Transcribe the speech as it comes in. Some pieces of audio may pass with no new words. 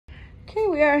Okay,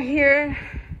 we are here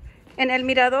in El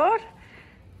Mirador,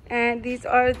 and these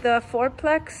are the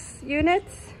fourplex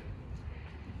units.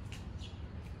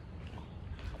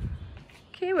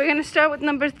 Okay, we're gonna start with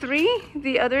number 3.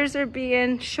 The others are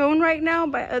being shown right now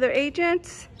by other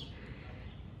agents.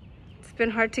 It's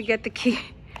been hard to get the key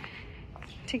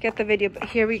to get the video, but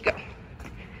here we go.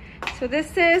 So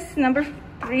this is number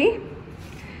 3,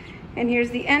 and here's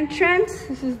the entrance.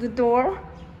 This is the door.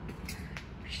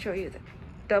 I'll show you the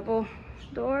double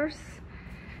doors.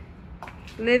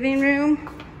 Living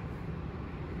room.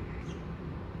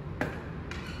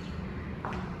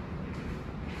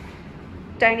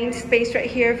 Dining space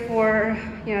right here for,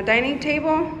 dining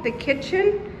table. The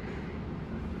kitchen.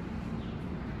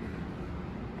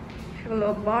 Have a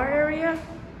little bar area.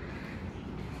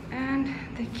 And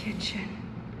the kitchen.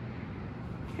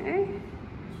 Okay.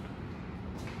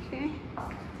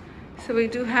 So we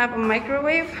do have a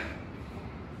microwave.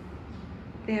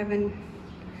 They haven't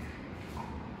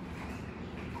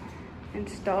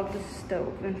installed the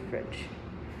stove and fridge.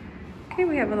 Okay,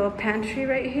 we have a little pantry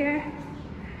right here.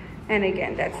 And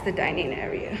again, that's the dining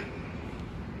area.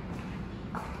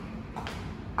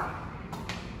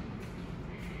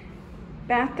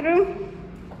 Bathroom.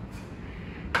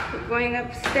 We're going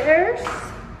upstairs.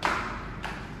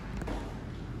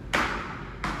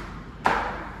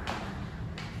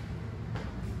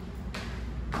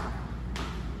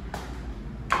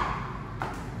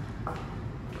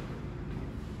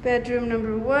 Bedroom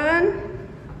number 1,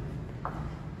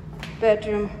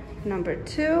 bedroom number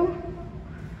 2,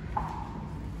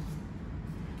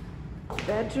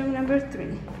 bedroom number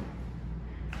 3.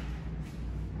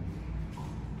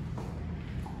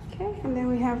 Okay, and then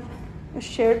we have a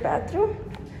shared bathroom.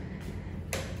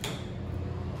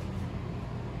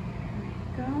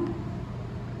 There we go.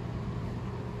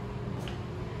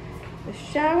 The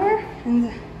shower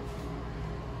and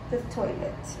the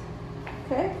toilet.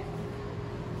 Okay.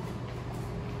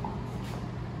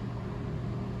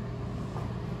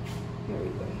 Here we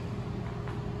go.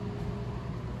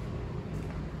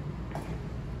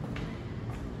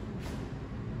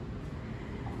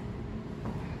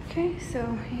 Okay, so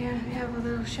yeah, we have a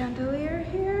little chandelier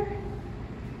here.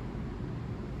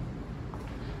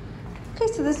 Okay,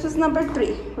 so this was number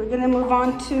 3. We're gonna move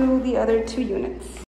on to the other 2 units.